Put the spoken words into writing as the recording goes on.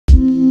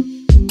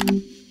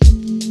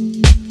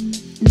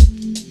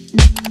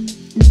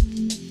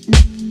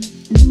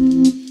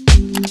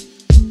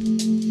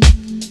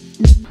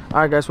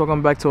Alright guys,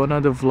 welcome back to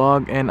another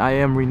vlog, and I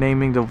am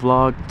renaming the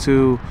vlog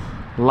to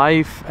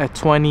Life at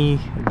 20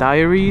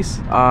 Diaries.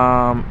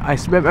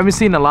 I've been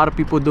seeing a lot of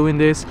people doing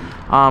this,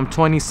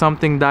 20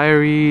 something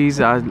diaries.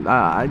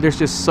 There's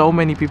just so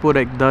many people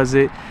that does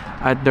it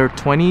at their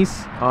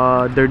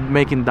 20s. They're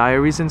making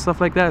diaries and stuff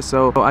like that,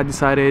 so I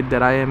decided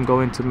that I am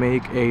going to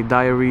make a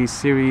diary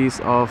series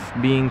of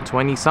being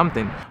 20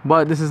 something.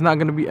 But this is not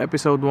going to be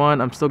episode 1.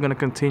 I'm still going to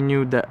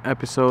continue the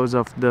episodes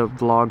of the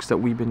vlogs that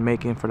we've been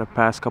making for the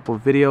past couple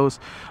of videos.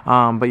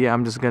 But yeah,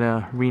 I'm just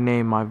gonna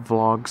rename my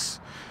vlogs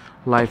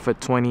Life at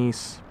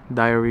 20s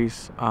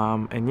Diaries.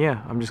 And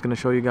yeah, I'm just gonna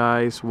show you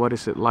guys what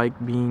is it like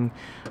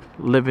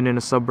living in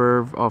a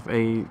suburb of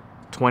a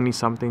 20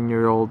 something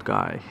year old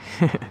guy.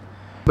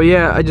 But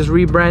yeah, I just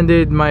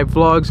rebranded my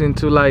vlogs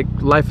into like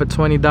Life at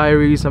 20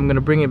 Diaries. I'm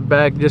gonna bring it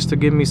back just to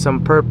give me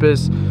some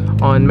purpose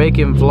on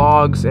making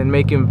vlogs and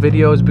making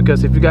videos,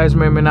 because if you guys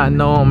may not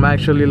know, I'm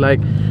actually like,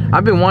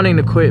 I've been wanting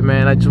to quit,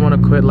 man. I just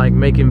want to quit like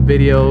making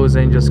videos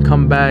and just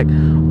come back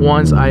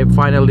once I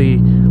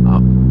finally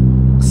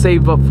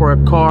save up for a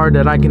car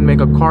that I can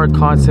make a car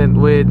content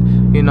with.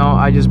 You know,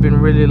 I just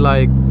been really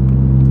like,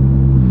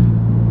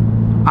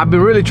 I've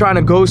been really trying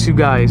to ghost you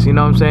guys, you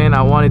know what I'm saying?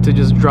 I wanted to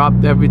just drop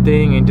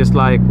everything and just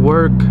like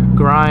work,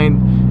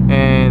 grind,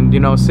 and you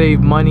know, save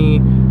money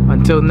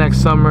until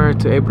next summer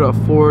to able to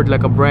afford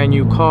like a brand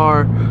new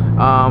car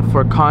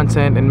for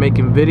content and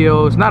making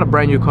videos. Not a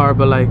brand new car,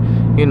 but like,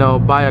 you know,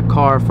 buy a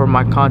car for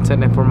my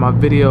content and for my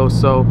videos.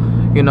 So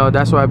you know,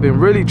 that's why I've been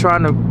really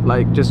trying to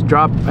like just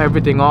drop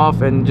everything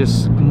off and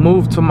just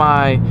move to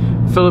my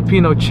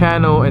Filipino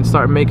channel and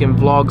start making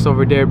vlogs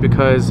over there,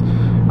 because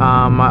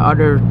my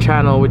other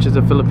channel, which is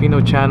a Filipino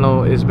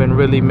channel, has been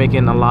really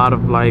making a lot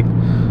of like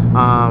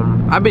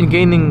I've been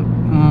gaining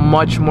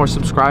much more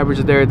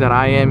subscribers there than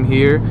I am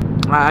here.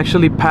 I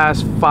actually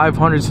passed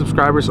 500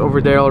 subscribers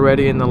over there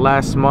already in the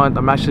last month.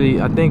 I'm actually,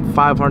 I think,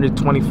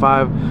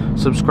 525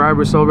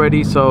 subscribers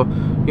already. So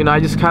you know, I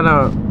just kind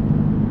of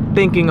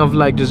thinking of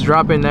like just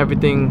dropping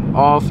everything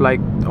off like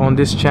on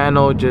this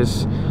channel,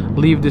 just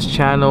leave this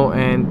channel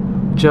and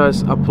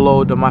just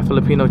upload on my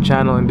Filipino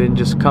channel, and then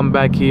just come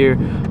back here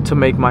to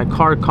make my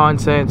car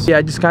content. Yeah,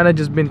 I just kind of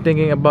just been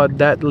thinking about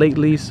that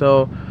lately,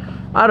 so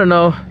I don't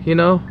know, you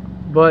know,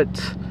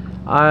 but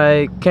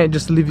I can't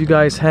just leave you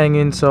guys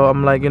hanging. So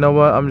I'm like, you know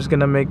what, I'm just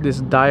gonna make this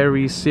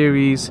diary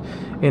series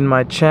in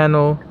my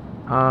channel,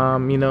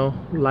 you know,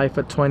 Life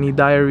at 20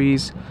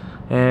 Diaries,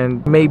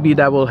 and maybe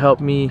that will help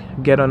me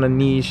get on a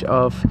niche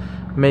of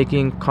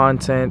making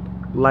content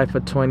Life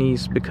at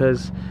 20s,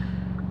 because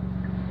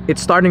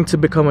it's starting to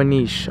become a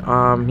niche,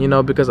 you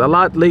know, because a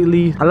lot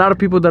of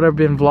people that have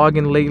been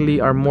vlogging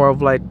lately are more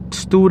of like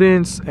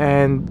students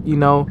and, you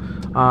know,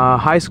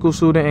 high school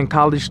student and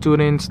college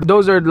students.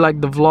 Those are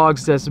like the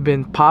vlogs that's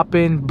been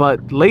popping.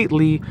 But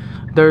lately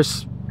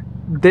there's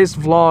this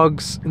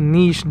vlogs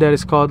niche that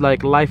is called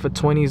like Life at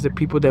 20s, the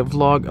people that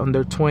vlog on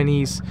their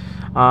 20s.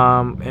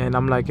 And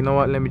I'm like, you know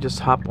what, let me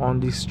just hop on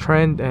this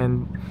trend,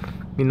 and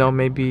you know,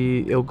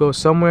 maybe it'll go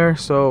somewhere.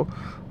 So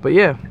but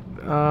yeah,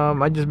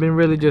 I just been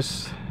really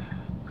just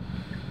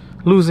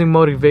losing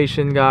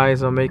motivation,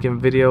 guys, on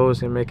making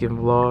videos and making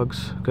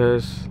vlogs,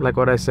 because like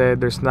what I said,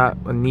 there's not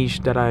a niche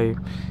that I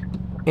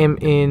am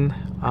in,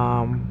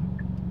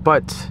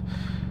 but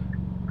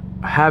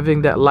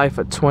having that Life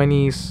at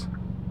 20s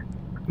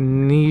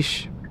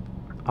niche,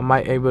 I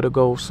might able to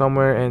go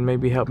somewhere and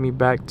maybe help me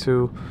back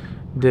to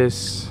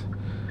this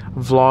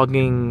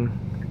vlogging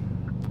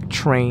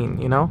train,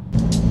 you know.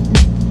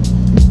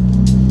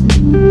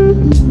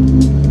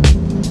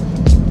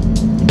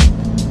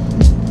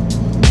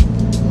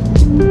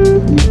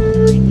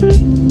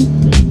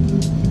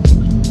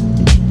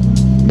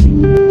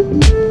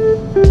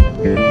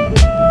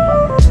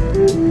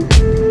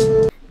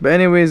 But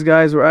anyways,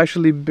 guys, we're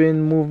actually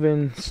been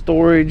moving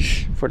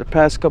storage for the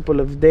past couple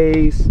of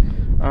days.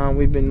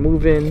 We've been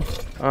moving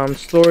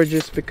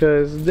storages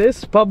because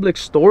this public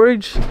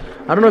storage,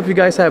 I don't know if you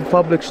guys have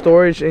public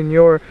storage in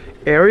your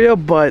area,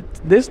 but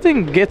this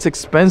thing gets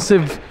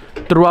expensive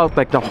throughout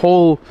like the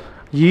whole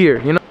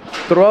year, you know.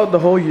 Throughout the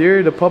whole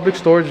year, the public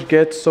storage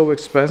gets so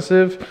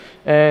expensive,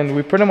 and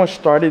we pretty much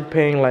started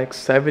paying like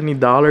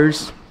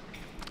 $70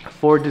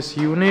 for this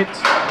unit,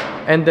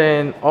 and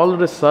then all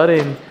of a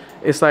sudden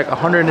it's like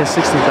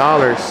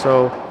 $160.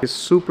 So it's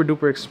super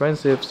duper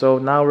expensive. So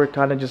now we're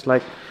kind of just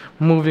like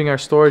moving our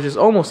storage. It's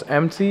almost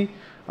empty,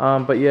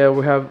 but yeah,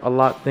 we have a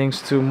lot of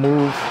things to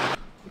move.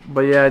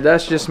 But yeah,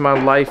 that's just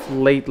my life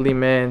lately,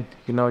 man.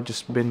 You know,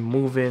 just been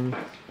moving.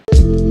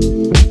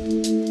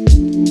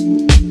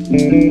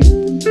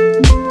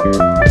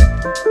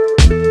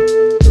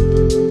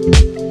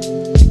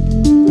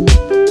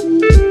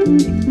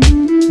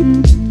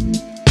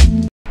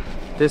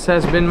 This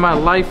has been my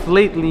life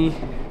lately,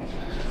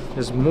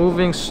 is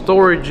moving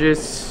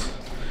storages,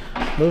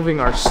 moving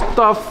our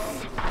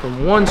stuff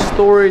from one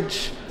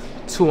storage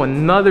to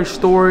another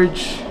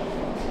storage,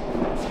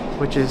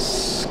 which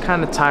is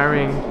kind of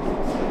tiring.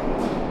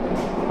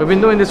 We've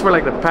been doing this for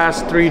like the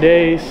past 3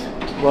 days,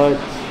 but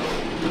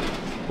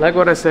Like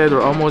what I said,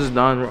 we're almost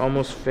done. We're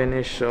almost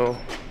finished. So,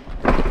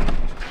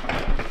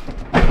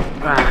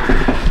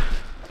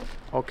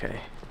 okay.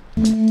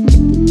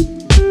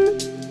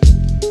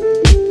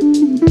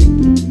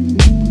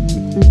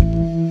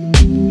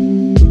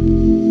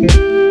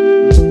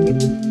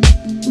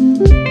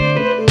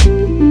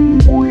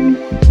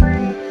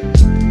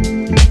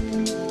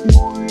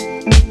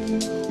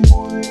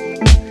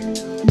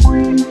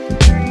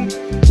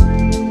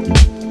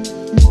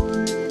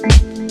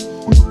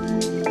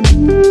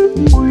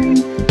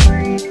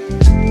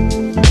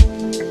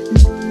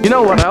 You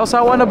know what else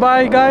I want to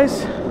buy,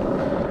 guys?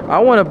 I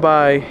want to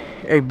buy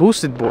a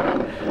boosted board.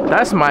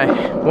 That's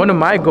one of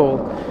my goal.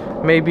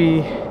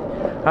 Maybe,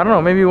 I don't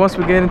know, maybe once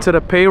we get into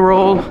the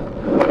payroll,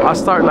 I'll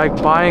start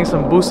like buying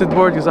some boosted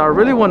board, because I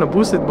really want a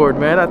boosted board,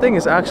 man. I think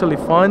it's actually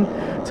fun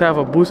to have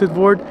a boosted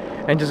board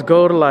and just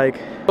go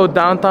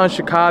downtown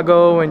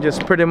Chicago and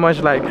just pretty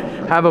much like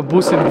have a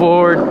boosted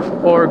board,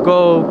 or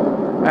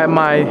go at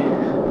my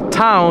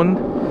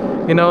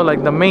town, you know,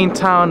 like the main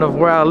town of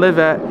where I live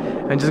at,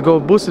 and just go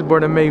boosted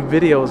board and make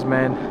videos,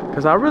 man.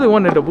 Because I really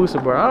wanted a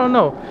boosted board. I don't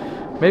know,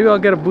 maybe I'll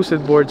get a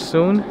boosted board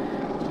soon.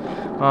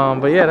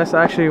 But yeah, that's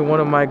actually one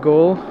of my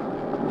goals,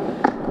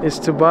 is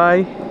to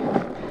buy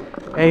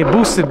a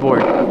boosted board.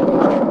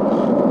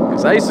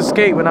 Because I used to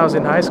skate when I was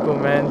in high school,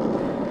 man,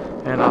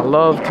 and I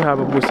love to have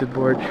a boosted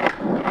board.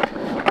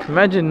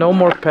 Imagine no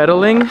more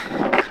pedaling,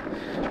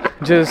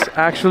 just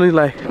actually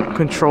like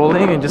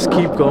controlling and just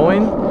keep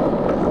going.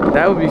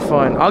 That would be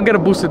fun. I'll get a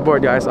boosted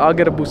board, guys. I'll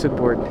get a boosted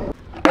board.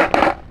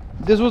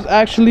 This was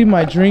actually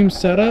my dream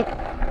setup.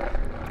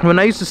 When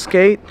I used to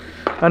skate,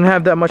 I didn't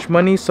have that much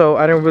money, so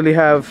I didn't really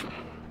have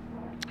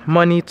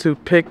money to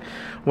pick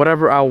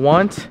whatever I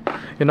want.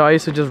 You know, I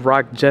used to just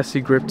rock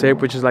Jesse grip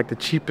tape, which is like the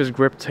cheapest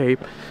grip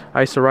tape.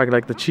 I used to rock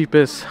like the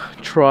cheapest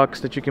trucks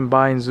that you can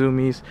buy in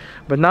Zoomies.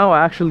 But now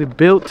I actually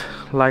built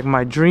like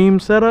my dream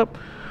setup.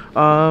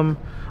 I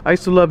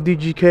used to love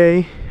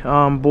DGK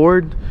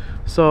board,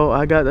 so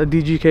I got a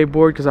DGK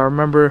board because I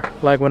remember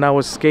like when I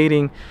was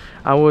skating,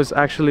 I was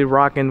actually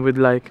rocking with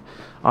like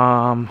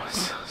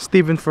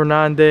Steven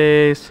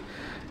Fernandez,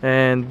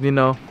 and you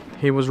know,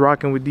 he was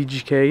rocking with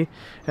DGK.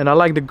 And I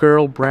like the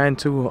Girl brand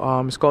too.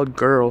 It's called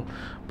Girl,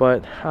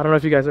 but I don't know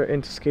if you guys are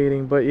into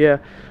skating. But yeah,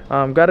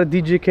 got a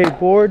DGK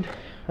board.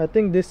 I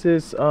think this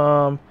is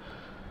I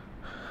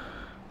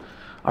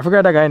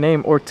forgot that guy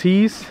name,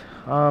 Ortiz.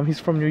 He's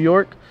from New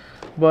York.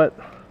 But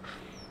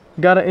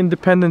got an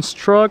Independence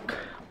truck,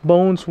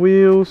 Bones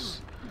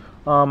wheels.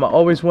 I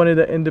always wanted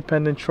the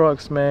independent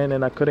trucks, man,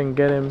 and I couldn't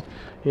get him.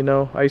 You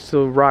know, I used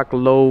to rock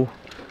low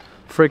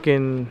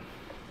freaking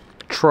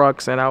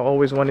trucks, and I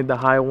always wanted the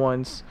high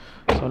ones.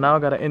 So now I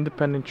got an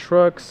independent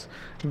trucks,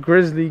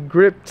 Grizzly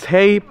grip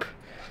tape.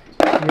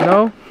 You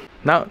know,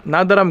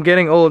 now that I'm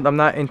getting old, I'm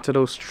not into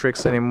those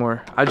tricks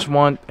anymore. I just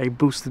want a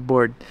boosted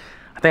board.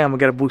 I think I'm gonna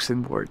get a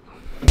boosted board.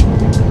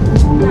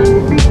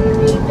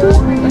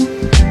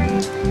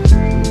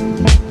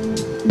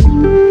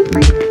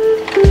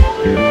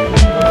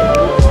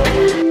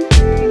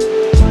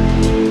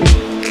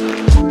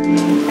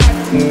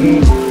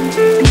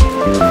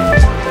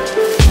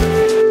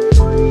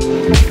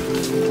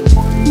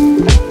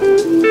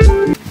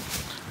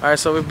 Alright,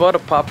 so we bought a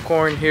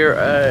popcorn here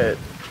at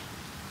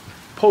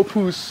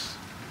Popu's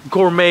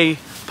Gourmet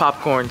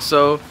Popcorn.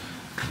 So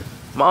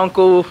my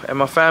uncle and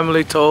my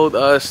family told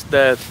us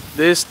that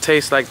this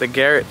tastes like the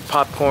Garrett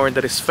popcorn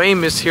that is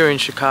famous here in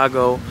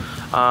Chicago.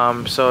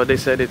 So they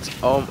said it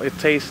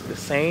tastes the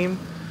same.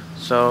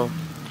 So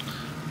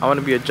I want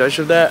to be a judge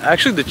of that.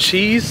 Actually, the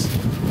cheese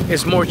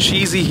is more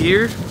cheesy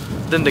here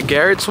than the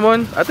Garrett's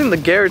one. I think the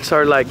Garrett's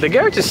are like, the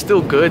Garrett's is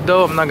still good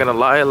though, I'm not gonna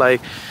lie.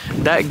 Like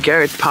that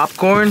Garrett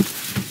popcorn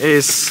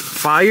is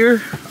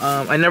fire.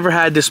 I never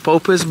had this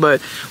Popus,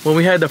 but when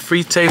we had the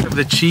free taste of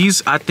the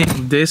cheese, I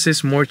think this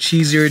is more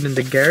cheesier than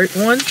the Garrett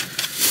one.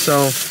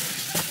 So,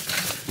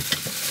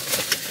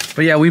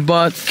 but yeah, we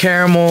bought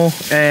caramel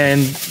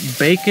and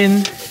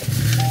bacon.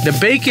 The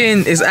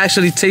bacon is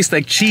actually tastes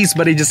like cheese,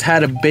 but it just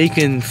had a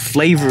bacon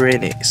flavor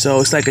in it. So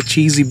it's like a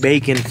cheesy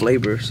bacon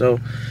flavor. So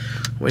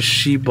what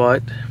she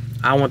bought,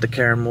 I want the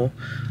caramel.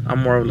 I'm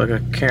more of like a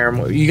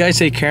caramel. You guys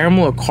say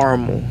caramel or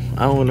caramel?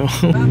 I don't know.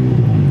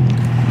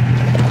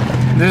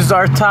 This is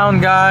our town,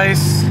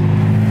 guys.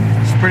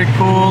 It's pretty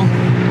cool.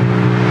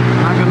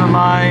 Not gonna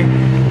lie.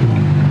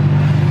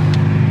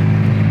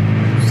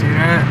 See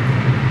that?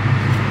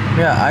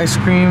 Yeah, ice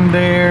cream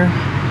there.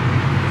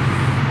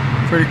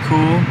 Pretty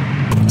cool.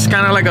 It's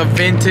kind of like a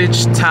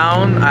vintage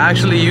town. I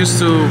actually used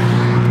to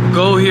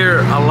go here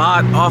a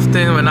lot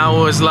often when I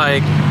was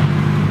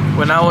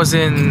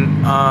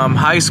in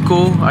high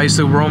school. I used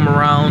to roam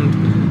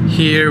around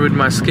here with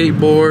my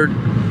skateboard,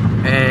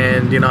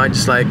 and you know, I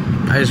just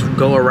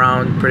go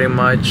around pretty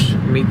much,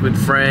 meet with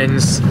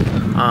friends.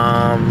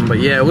 But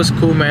yeah, it was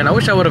cool, man. I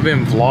wish I would have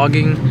been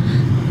vlogging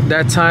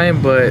that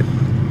time, but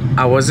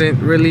I wasn't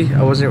really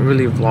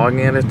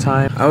vlogging at the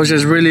time. I was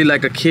just really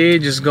like a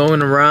kid, just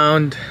going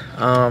around,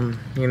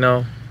 you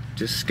know,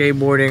 just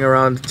skateboarding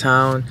around the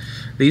town.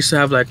 They used to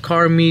have like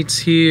car meets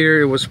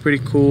here. It was pretty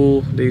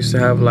cool. They used to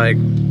have like,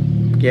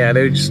 yeah,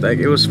 they just like,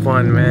 it was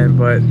fun, man.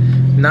 But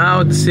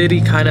now the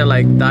city kind of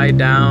like died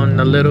down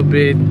a little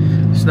bit.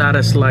 It's not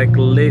as like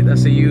lit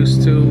as it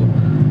used to.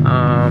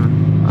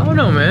 I don't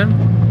know, man.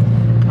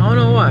 I don't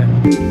know why.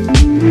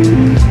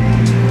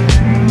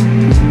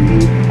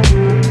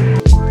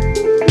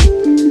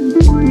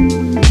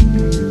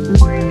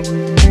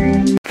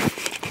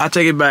 I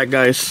take it back,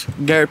 guys.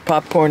 Garrett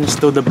popcorn is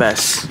still the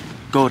best.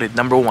 Goated,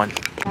 #1.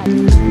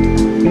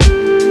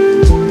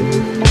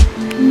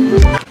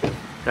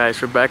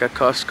 Guys, we're back at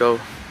Costco.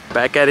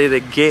 Back at it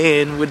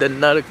again with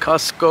another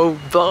Costco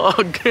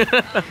vlog.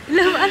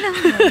 alam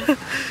mo,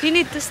 you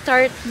need to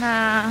start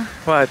na...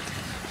 What?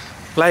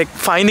 Like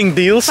finding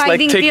deals?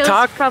 Finding like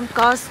TikTok? deals from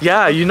Costco.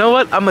 Yeah, you know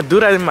what? I'm gonna do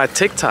that in my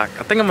TikTok.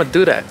 I think I'm gonna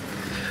do that.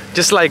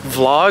 Just like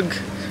vlog,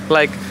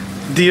 like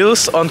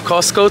deals on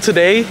Costco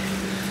today.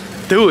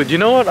 Dude, you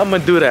know what? I'm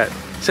gonna do that.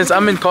 Since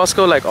I'm in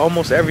Costco like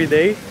almost every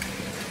day,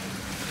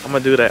 I'm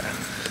gonna do that.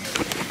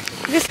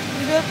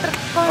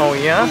 Oh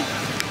yeah?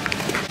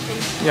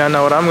 Yeah, I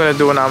know what I'm gonna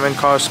do when I'm in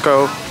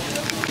Costco.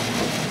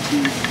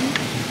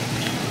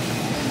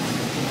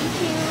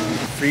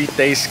 Free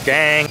taste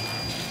gang.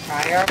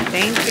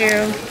 Thank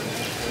you.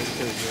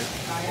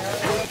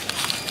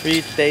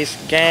 Free taste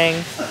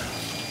gang.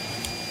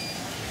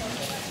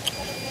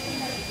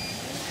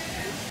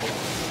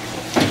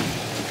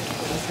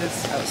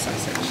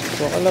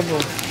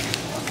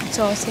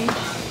 Sausage.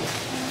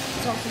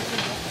 Sausage.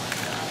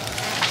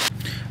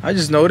 I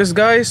just noticed,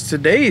 guys,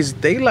 today is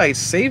daylight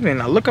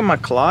saving. I look at my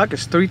clock,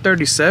 it's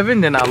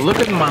 3:37. Then I look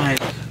at my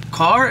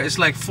car, it's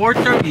like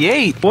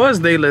 4:38. Was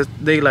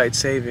daylight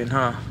saving,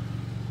 huh?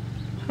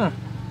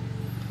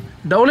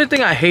 The only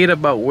thing I hate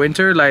about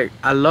winter, like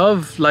I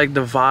love like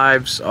the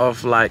vibes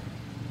of like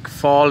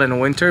fall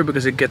and winter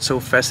because it gets so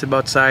festive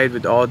outside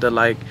with all the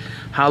like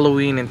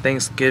Halloween and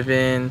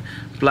Thanksgiving,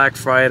 Black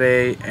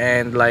Friday,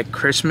 and like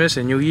Christmas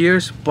and New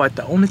Year's. But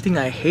the only thing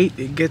I hate,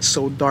 it gets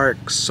so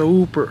dark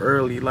super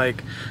early.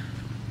 Like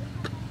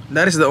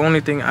that is the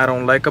only thing I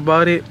don't like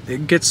about it.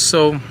 It gets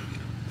so,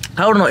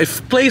 I don't know, it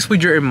plays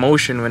with your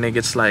emotion when it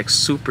gets like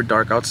super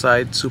dark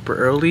outside super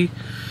early.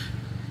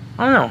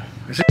 I don't know.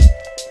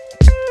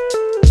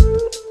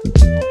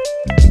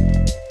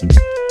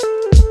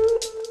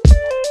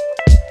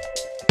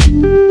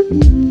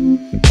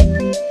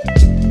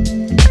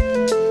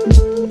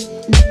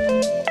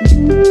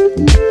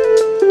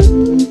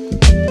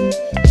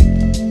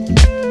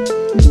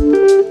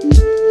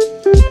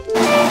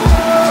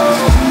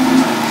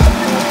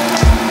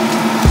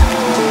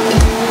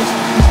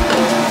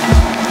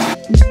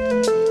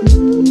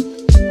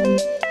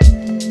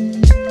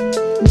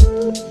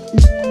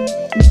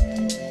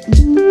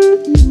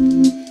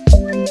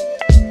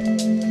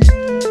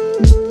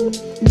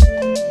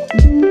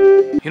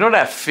 You know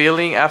that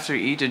feeling after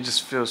you eat, it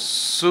just feels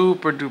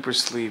super duper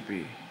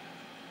sleepy.